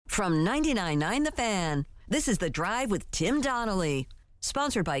From 99.9 The Fan, this is The Drive with Tim Donnelly.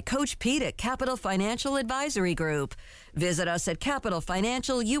 Sponsored by Coach Pete at Capital Financial Advisory Group. Visit us at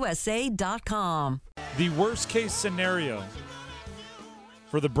capitalfinancialusa.com. The worst-case scenario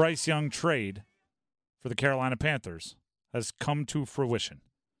for the Bryce Young trade for the Carolina Panthers has come to fruition.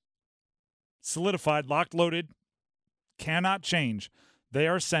 Solidified, locked, loaded, cannot change. They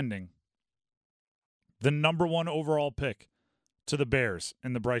are sending the number 1 overall pick to the Bears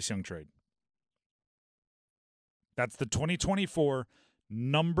in the Bryce Young trade. That's the 2024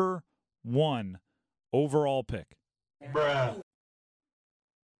 number 1 overall pick. Bruh.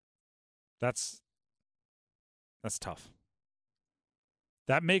 That's tough.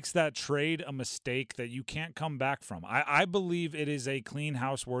 That makes that trade a mistake that you can't come back from. I believe it is a clean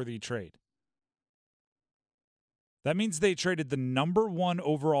house-worthy trade. That means they traded the number 1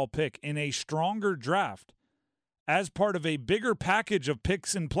 overall pick in a stronger draft as part of a bigger package of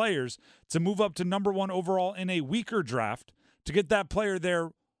picks and players to move up to number 1 overall in a weaker draft to get that player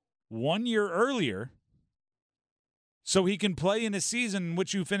there 1 year earlier so he can play in a season in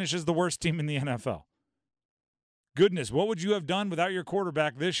which you finish as the worst team in the NFL. Goodness, what would you have done without your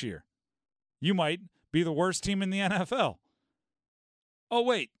quarterback this year? You might be the worst team in the NFL. Oh,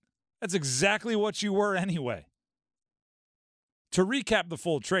 wait, that's exactly what you were anyway. To recap the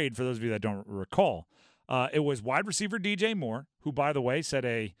full trade, for those of you that don't recall, it was wide receiver DJ Moore, who, by the way,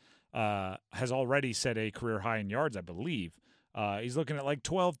 has already set a career high in yards, I believe. He's looking at like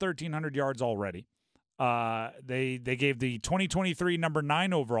 1,300 yards already. They gave the 2023 number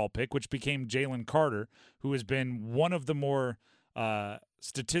 9 overall pick, which became Jalen Carter, who has been one of the more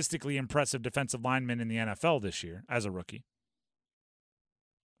statistically impressive defensive linemen in the NFL this year as a rookie.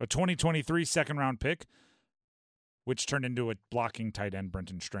 A 2023 second-round pick, which turned into a blocking tight end,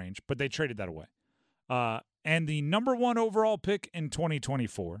 Brenton Strange, but they traded that away. And the number 1 overall pick in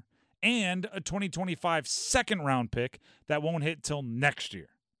 2024 and a 2025 second-round pick that won't hit till next year.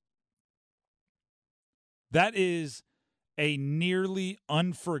 That is a nearly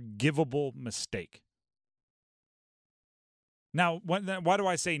unforgivable mistake. Now, why do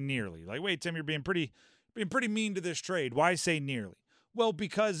I say nearly? Like, wait, Tim, you're being pretty mean to this trade. Why say nearly? Well,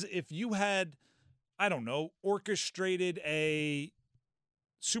 because if you had, I don't know, orchestrated a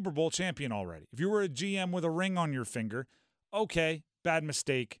Super Bowl champion already, if you were a GM with a ring on your finger, okay, bad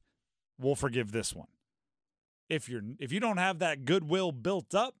mistake, we'll forgive this one. If you don't have that goodwill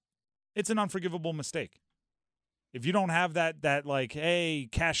built up, it's an unforgivable mistake. If you don't have that like, hey,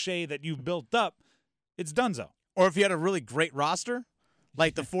 cachet that you've built up, it's donezo. Or if you had a really great roster,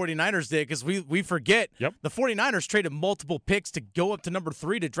 like the 49ers did, because we forget the 49ers traded multiple picks to go up to number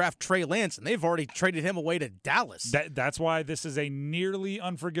 3 to draft Trey Lance, and they've already traded him away to Dallas. That's why this is a nearly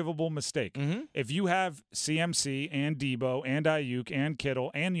unforgivable mistake. Mm-hmm. If you have CMC and Debo and Ayuk and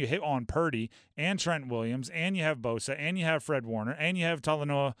Kittle, and you hit on Purdy and Trent Williams, and you have Bosa, and you have Fred Warner, and you have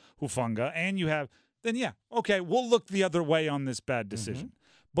Talanoa Hufanga, and you have, then yeah, okay, we'll look the other way on this bad decision.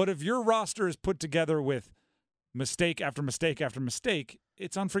 Mm-hmm. But if your roster is put together with mistake after mistake after mistake,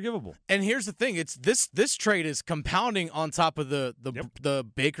 it's unforgivable. And here's the thing: it's this trade is compounding on top of the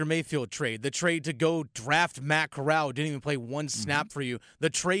Baker Mayfield trade, the trade to go draft Matt Corral, who didn't even play one snap for you, the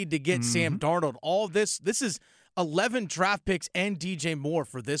trade to get Sam Darnold. All this is 11 draft picks and DJ Moore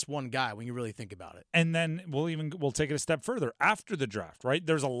for this one guy when you really think about it. And then we'll take it a step further after the draft, right?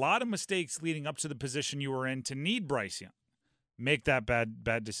 There's a lot of mistakes leading up to the position you were in to need Bryce Young. Make that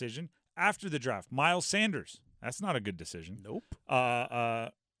bad decision after the draft. Miles Sanders. That's not a good decision. Nope.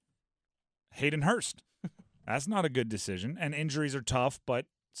 Hayden Hurst. That's not a good decision. And injuries are tough, but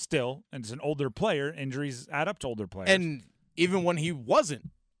still, and it's an older player. Injuries add up to older players. And even when he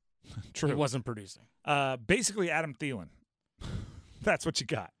wasn't, True. He wasn't producing. Basically, Adam Thielen. That's what you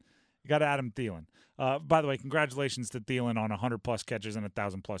got. You got Adam Thielen. By the way, congratulations to Thielen on 100-plus catches and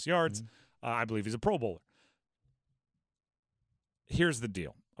 1,000-plus yards. I believe he's a Pro Bowler. Here's the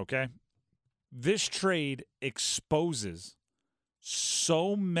deal, okay? This trade exposes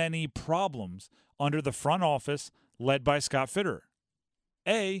so many problems under the front office led by Scott Fitterer.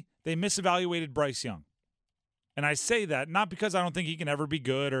 A, they misevaluated Bryce Young. And I say that not because I don't think he can ever be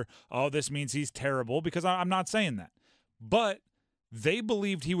good or, oh, this means he's terrible, because I'm not saying that. But they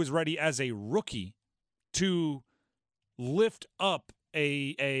believed he was ready as a rookie to lift up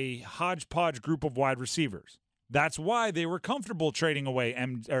a hodgepodge group of wide receivers. That's why they were comfortable trading away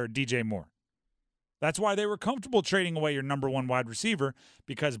DJ Moore. That's why they were comfortable trading away your number 1 wide receiver,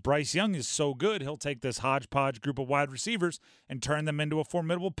 because Bryce Young is so good, he'll take this hodgepodge group of wide receivers and turn them into a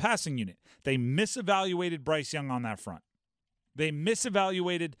formidable passing unit. They misevaluated Bryce Young on that front. They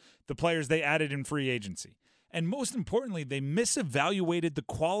misevaluated the players they added in free agency. And most importantly, they misevaluated the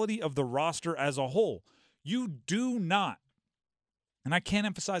quality of the roster as a whole. You do not, and I can't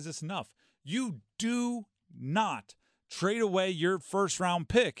emphasize this enough, you do not trade away your first-round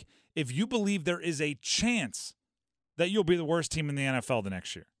pick if you believe there is a chance that you'll be the worst team in the NFL the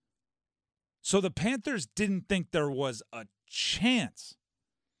next year. So the Panthers didn't think there was a chance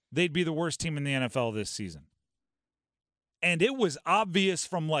they'd be the worst team in the NFL this season. And it was obvious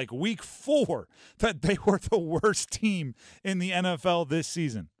from like week 4 that they were the worst team in the NFL this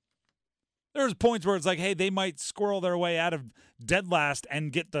season. There's points where it's like, hey, they might squirrel their way out of dead last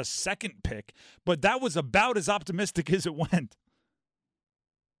and get the second pick, but that was about as optimistic as it went.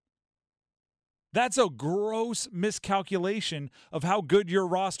 That's a gross miscalculation of how good your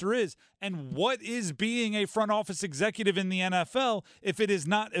roster is. And what is being a front office executive in the NFL if it is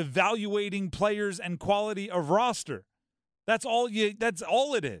not evaluating players and quality of roster? That's all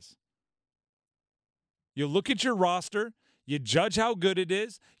it is. You look at your roster, you judge how good it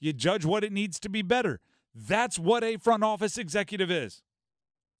is, you judge what it needs to be better. That's what a front office executive is.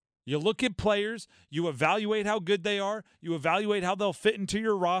 You look at players, you evaluate how good they are, you evaluate how they'll fit into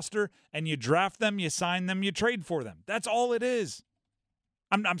your roster, and you draft them, you sign them, you trade for them. That's all it is.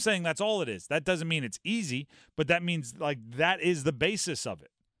 I'm saying that's all it is. That doesn't mean it's easy, but that means like that is the basis of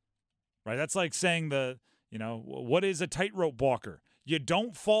it. Right? That's like saying what is a tightrope walker? You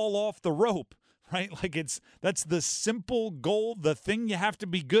don't fall off the rope, right? Like that's the simple goal, the thing you have to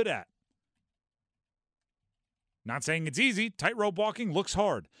be good at. Not saying it's easy. Tightrope walking looks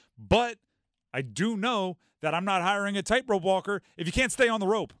hard. But I do know that I'm not hiring a tightrope walker if you can't stay on the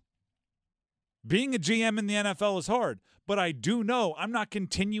rope. Being a GM in the NFL is hard, but I do know I'm not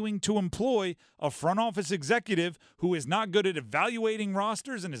continuing to employ a front office executive who is not good at evaluating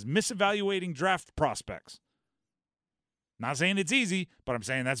rosters and is misevaluating draft prospects. Not saying it's easy, but I'm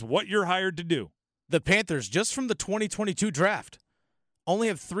saying that's what you're hired to do. The Panthers, just from the 2022 draft, only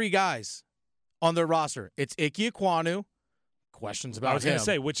have 3 guys on their roster. It's Ike Ekwonu. Questions about him. I was going to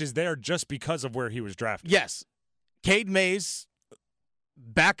say, which is there just because of where he was drafted. Yes. Cade Mays,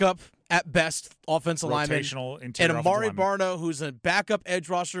 backup at best offensive lineman. And Amari Barno, who's a backup edge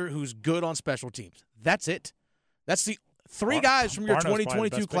rusher who's good on special teams. That's it. That's the 3 guys from your Barno's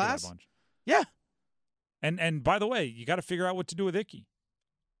 2022 class. Yeah. And by the way, you got to figure out what to do with Icky.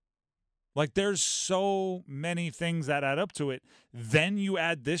 Like, there's so many things that add up to it. Then you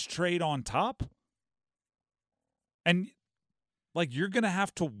add this trade on top. And, like, you're going to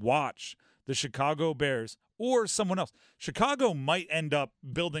have to watch the Chicago Bears or someone else. Chicago might end up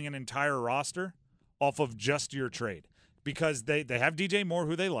building an entire roster off of just your trade because they have DJ Moore,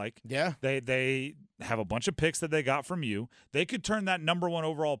 who they like. Yeah. They have a bunch of picks that they got from you. They could turn that number 1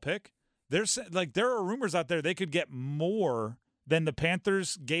 overall pick. There are rumors out there they could get more than the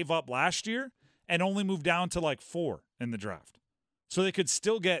Panthers gave up last year and only move down to like 4 in the draft. So they could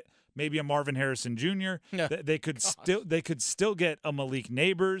still get maybe a Marvin Harrison Jr. Yeah. They could still get a Malik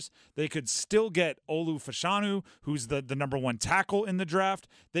Neighbors. They could still get Olu Fashanu, who's the number 1 tackle in the draft.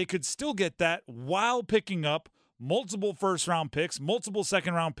 They could still get that while picking up multiple first-round picks, multiple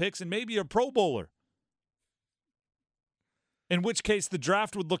second-round picks, and maybe a Pro Bowler. In which case, the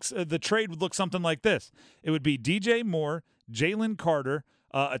trade would look something like this. It would be DJ Moore, Jalen Carter,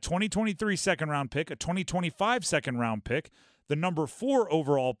 a 2023 second-round pick, a 2025 second-round pick, the number 4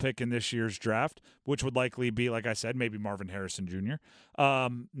 overall pick in this year's draft, which would likely be, like I said, maybe Marvin Harrison Jr.,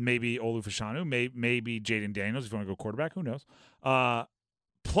 maybe Olu Fashanu, maybe Jaden Daniels if you want to go quarterback, who knows,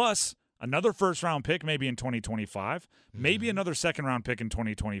 plus another first-round pick maybe in 2025, maybe another second-round pick in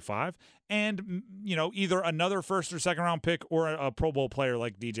 2025, and either another first or second-round pick or a Pro Bowl player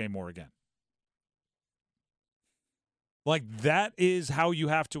like DJ Moore again. Like, that is how you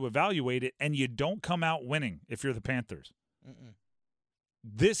have to evaluate it, and you don't come out winning if you're the Panthers. Mm-mm.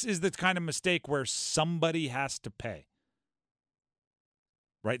 This is the kind of mistake where somebody has to pay.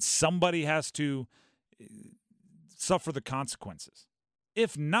 Right? Somebody has to suffer the consequences.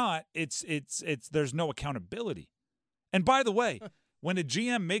 If not, it's there's no accountability. And by the way, when a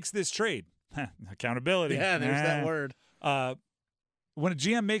GM makes this trade, accountability. Yeah, there's that word. When a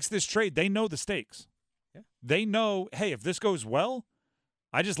GM makes this trade, they know the stakes. Yeah. They know, hey, if this goes well,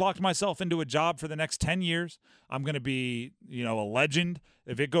 I just locked myself into a job for the next 10 years. I'm going to be, a legend.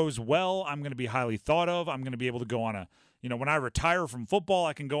 If it goes well, I'm going to be highly thought of. I'm going to be able to go on when I retire from football,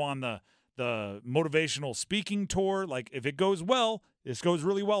 I can go on the motivational speaking tour. Like, if it goes well, this goes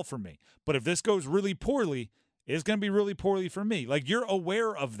really well for me. But if this goes really poorly, it's going to be really poorly for me. Like, you're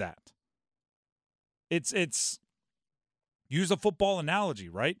aware of that. It's use a football analogy,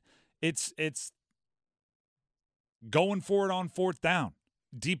 right? It's going for it on 4th down,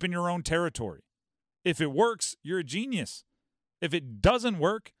 deep in your own territory. If it works, you're a genius. If it doesn't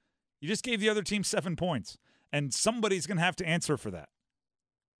work, you just gave the other team 7 points, and somebody's going to have to answer for that.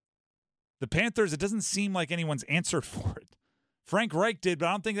 The Panthers, it doesn't seem like anyone's answered for it. Frank Reich did, but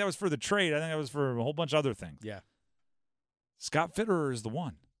I don't think that was for the trade. I think that was for a whole bunch of other things. Yeah. Scott Fitterer is the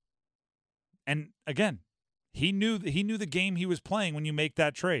one. And again, he knew the game he was playing when you make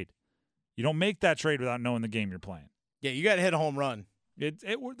that trade. You don't make that trade without knowing the game you're playing. Yeah, you got to hit a home run.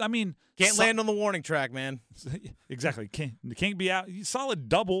 Can't land on the warning track, man. Exactly. Can't be out. Solid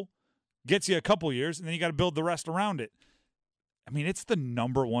double gets you a couple years, and then you got to build the rest around it. I mean, it's the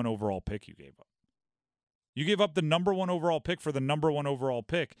number 1 overall pick you gave up. You gave up the number 1 overall pick for the number 1 overall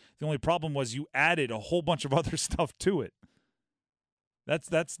pick. The only problem was you added a whole bunch of other stuff to it.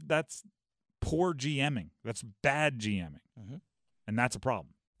 That's poor GMing. That's bad GMing. Mm-hmm. And that's a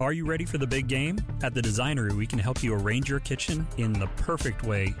problem. Are you ready for the big game? At the Designery, we can help you arrange your kitchen in the perfect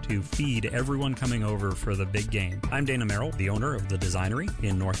way to feed everyone coming over for the big game. I'm Dana Merrill, the owner of the Designery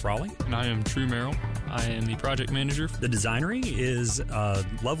in North Raleigh. And I am True Merrill. I am the project manager. The Designery is a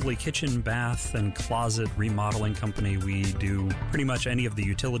lovely kitchen, bath, and closet remodeling company. We do pretty much any of the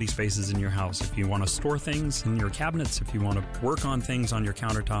utility spaces in your house. If you want to store things in your cabinets, if you want to work on things on your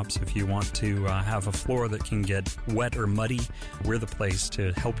countertops, if you want to have a floor that can get wet or muddy, we're the place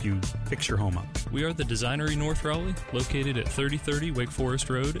to help you fix your home up. We are the Designery North Raleigh, located at 3030 Wake Forest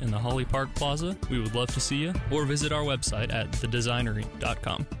Road in the Holly Park Plaza. We would love to see you, or visit our website at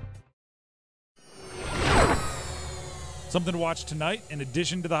thedesignery.com. Something to watch tonight in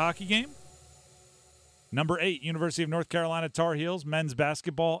addition to the hockey game. Number 8, University of North Carolina Tar Heels men's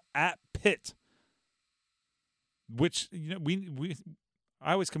basketball at Pitt. Which,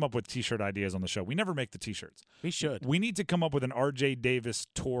 I always come up with T-shirt ideas on the show. We never make the T-shirts. We should. We need to come up with an R.J. Davis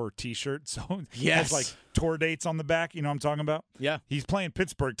tour T-shirt. So yes. It has like tour dates on the back. You know what I'm talking about? Yeah. He's playing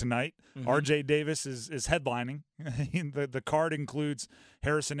Pittsburgh tonight. Mm-hmm. R.J. Davis is headlining. the card includes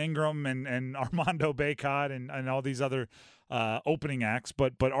Harrison Ingram and Armando Bacot and all these other opening acts.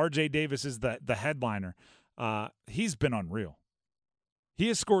 But R.J. Davis is the headliner. He's been unreal. He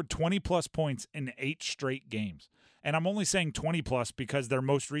has scored 20-plus points in 8 straight games. And I'm only saying 20-plus because their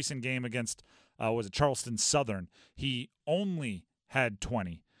most recent game against was Charleston Southern. He only had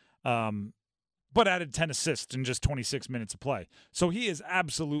 20, but added 10 assists in just 26 minutes of play. So he is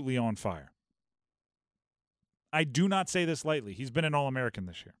absolutely on fire. I do not say this lightly. He's been an All-American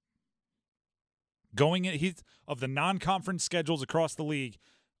this year. He's of the non-conference schedules across the league,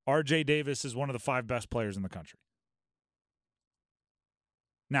 R.J. Davis is one of the 5 best players in the country.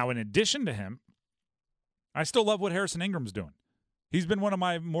 Now, in addition to him, I still love what Harrison Ingram's doing. He's been one of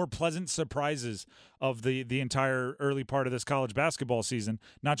my more pleasant surprises of the entire early part of this college basketball season,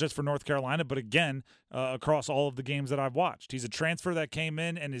 not just for North Carolina, but again, across all of the games that I've watched. He's a transfer that came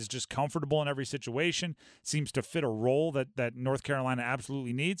in and is just comfortable in every situation, seems to fit a role that North Carolina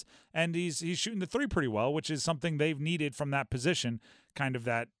absolutely needs, and he's shooting the three pretty well, which is something they've needed from that position, kind of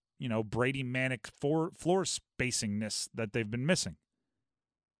that, Brady Manic floor spacingness that they've been missing.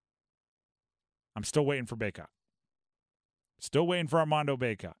 I'm still waiting for Bacot. Still waiting for Armando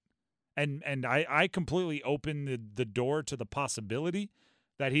Bacot. And I completely open the door to the possibility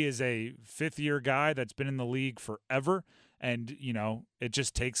that he is a fifth-year guy that's been in the league forever, and, it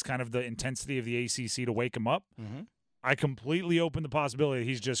just takes kind of the intensity of the ACC to wake him up. Mm-hmm. I completely open the possibility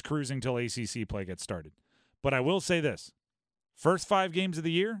he's just cruising till ACC play gets started. But I will say this. First 5 games of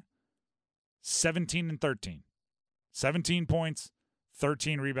the year, 17 and 13. 17 points.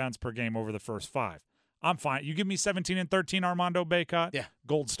 13 rebounds per game over the first 5. I'm fine. You give me 17 and 13, Armando Bacot, yeah,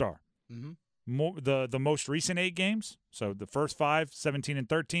 gold star. Mm-hmm. The most recent 8 games, so the first 5, 17 and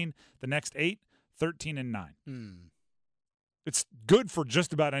 13. The next 8, 13 and 9. It's good for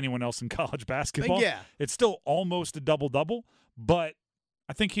just about anyone else in college basketball. Yeah. It's still almost a double-double, but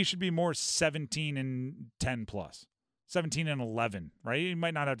I think he should be more 17 and 10 plus. 17 and 11, right? He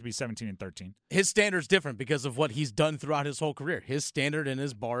might not have to be 17 and 13. His standard's different because of what he's done throughout his whole career. His standard and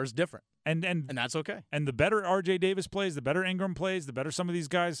his bar is different. And that's okay. And the better R.J. Davis plays, the better Ingram plays, the better some of these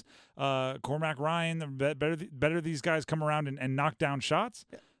guys, Cormac Ryan, the better these guys come around and knock down shots,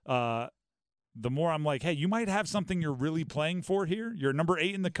 the more I'm like, hey, you might have something you're really playing for here. You're number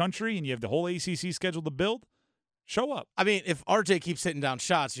 8 in the country, and you have the whole ACC scheduled to build. Show up. I mean, if RJ keeps hitting down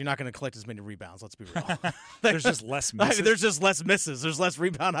shots, you're not going to collect as many rebounds. Let's be real. There's just less misses. There's just less misses. There's less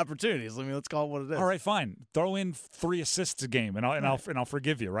rebound opportunities. I mean, let's call it what it is. All right, fine. Throw in 3 assists a game, and I'll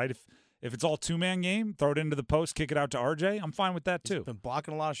forgive you. Right? If it's all 2-man game, throw it into the post, kick it out to RJ. I'm fine with that too. He's been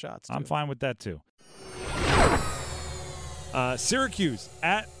blocking a lot of shots. I'm fine with that too. Syracuse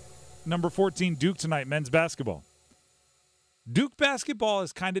at number 14 Duke tonight, men's basketball. Duke basketball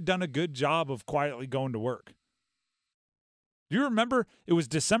has kind of done a good job of quietly going to work. Do you remember? It was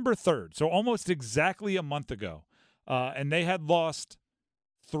December 3rd, so almost exactly a month ago, and they had lost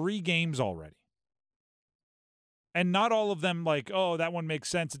 3 games already. And not all of them like, oh, that one makes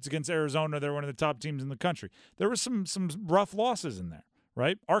sense. It's against Arizona. They're one of the top teams in the country. There were some rough losses in there,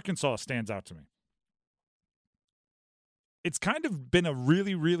 right? Arkansas stands out to me. It's kind of been a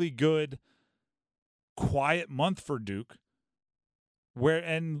really, really good, quiet month for Duke.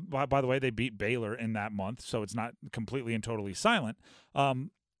 And by the way, they beat Baylor in that month, so it's not completely and totally silent.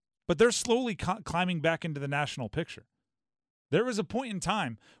 But they're slowly climbing back into the national picture. There was a point in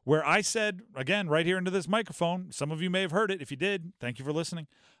time where I said, again, right here into this microphone, some of you may have heard it. If you did, thank you for listening.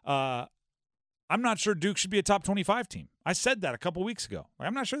 I'm not sure Duke should be a top 25 team. I said that a couple weeks ago.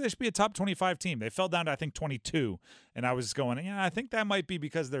 I'm not sure they should be a top 25 team. They fell down to, I think, 22, and I was going, I think that might be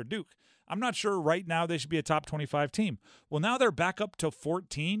because they're Duke. I'm not sure right now they should be a top 25 team. Well, now they're back up to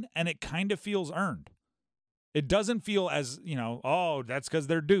 14, and it kind of feels earned. It doesn't feel as, oh, that's because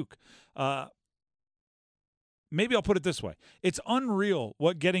they're Duke. Maybe I'll put it this way. It's unreal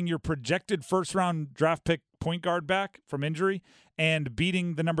what getting your projected first-round draft pick point guard back from injury and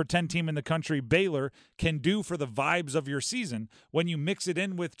beating the number 10 team in the country, Baylor, can do for the vibes of your season when you mix it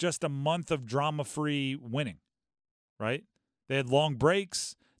in with just a month of drama-free winning, right? They had long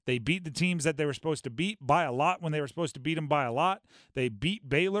breaks. They beat the teams that they were supposed to beat by a lot when they were supposed to beat them by a lot. They beat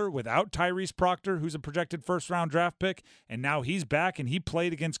Baylor without Tyrese Proctor, who's a projected first-round draft pick, and now he's back, and he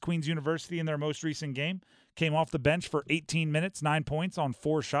played against Queen's University in their most recent game. Came off the bench for 18 minutes, 9 points on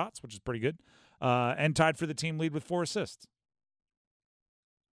 4 shots, which is pretty good, and tied for the team lead with 4 assists.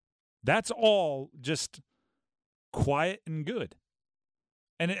 That's all just quiet and good.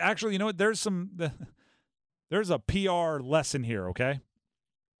 And it actually, there's a PR lesson here, okay?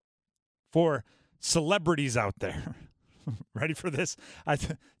 For celebrities out there. Ready for this?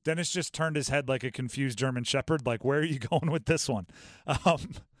 Dennis just turned his head like a confused German shepherd. Like, where are you going with this one?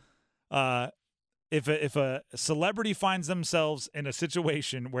 If a celebrity finds themselves in a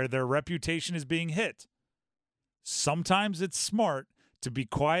situation where their reputation is being hit, sometimes it's smart to be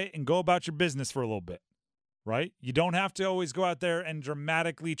quiet and go about your business for a little bit, right? You don't have to always go out there and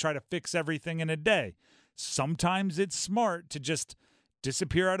dramatically try to fix everything in a day. Sometimes it's smart to just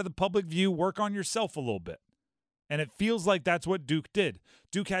disappear out of the public view, work on yourself a little bit. And it feels like that's what Duke did.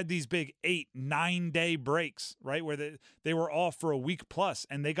 Duke had these big 8-9 day breaks, right, where they were off for a week plus,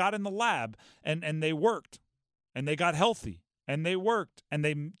 and they got in the lab and they worked, and they got healthy, and they worked, and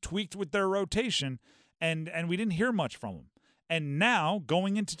they tweaked with their rotation, and we didn't hear much from them. And now,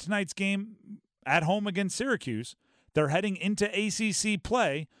 going into tonight's game at home against Syracuse, they're heading into ACC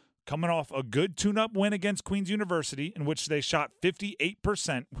play, coming off a good tune-up win against Queen's University, in which they shot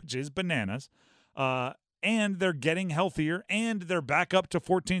 58%, which is bananas, and they're getting healthier, and they're back up to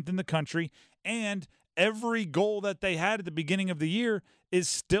 14th in the country, and every goal that they had at the beginning of the year is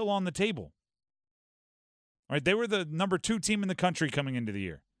still on the table. All right, they were the number 2 team in the country coming into the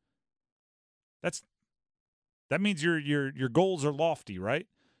year. That means your goals are lofty, right?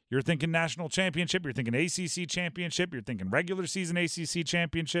 You're thinking national championship. You're thinking ACC championship. You're thinking regular season ACC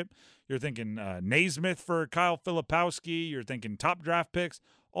championship. You're thinking Naismith for Kyle Filipowski. You're thinking top draft picks,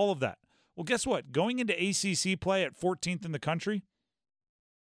 all of that. Well, guess what? Going into ACC play at 14th in the country,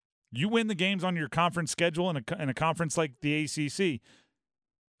 you win the games on your conference schedule in a conference like the ACC.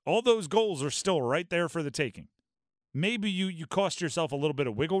 All those goals are still right there for the taking. Maybe you cost yourself a little bit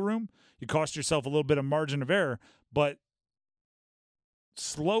of wiggle room. You cost yourself a little bit of margin of error, but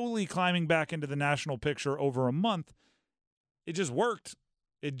slowly climbing back into the national picture over a month, it just worked.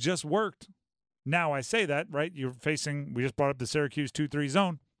 It just worked. Now, I say that, right? We just brought up the Syracuse 2-3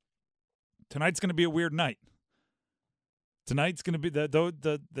 zone. Tonight's going to be a weird night. Tonight's going to be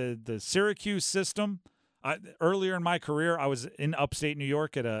the Syracuse system. Earlier in my career, I was in upstate New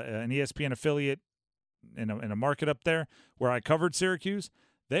York at an ESPN affiliate in a market up there where I covered Syracuse.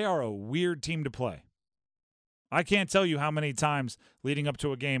 They are a weird team to play. I can't tell you how many times leading up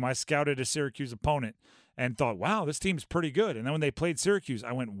to a game I scouted a Syracuse opponent and thought, wow, this team's pretty good. And then when they played Syracuse,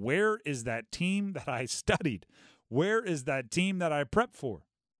 I went, where is that team that I studied? Where is that team that I prepped for?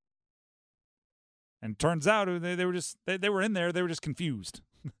 And turns out they were in there. They were just confused,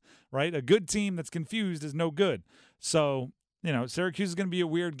 right? A good team that's confused is no good. So, Syracuse is going to be a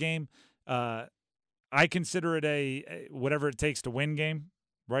weird game. I consider it a whatever it takes to win game,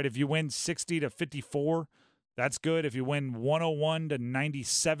 right? If you win 60-54, that's good. If you win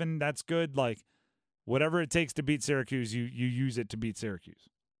 101-97, that's good. Like, whatever it takes to beat Syracuse, you use it to beat Syracuse.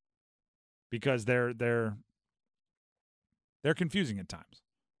 Because they're confusing at times.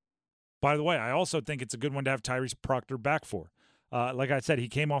 By the way, I also think it's a good one to have Tyrese Proctor back for. Like I said, he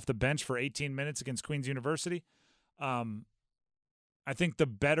came off the bench for 18 minutes against Queens University. I think the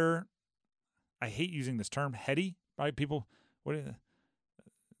better, I hate using this term, heady, right? People,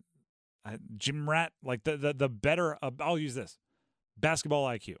 gym rat, like the better, I'll use this, basketball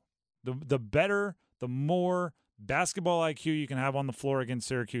IQ. The better, the more basketball IQ you can have on the floor against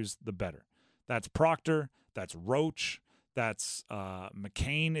Syracuse, the better. That's Proctor, that's Roach, that's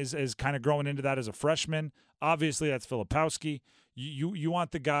McCain is kind of growing into that as a freshman. Obviously, that's Filipowski. You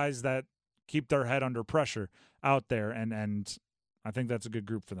want the guys that keep their head under pressure out there, and I think that's a good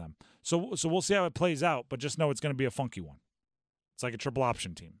group for them. So we'll see how it plays out, but just know it's going to be a funky one. It's like a triple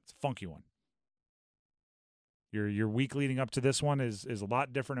option team. It's a funky one. Your week leading up to this one is a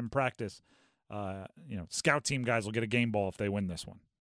lot different in practice. Scout team guys will get a game ball if they win this one.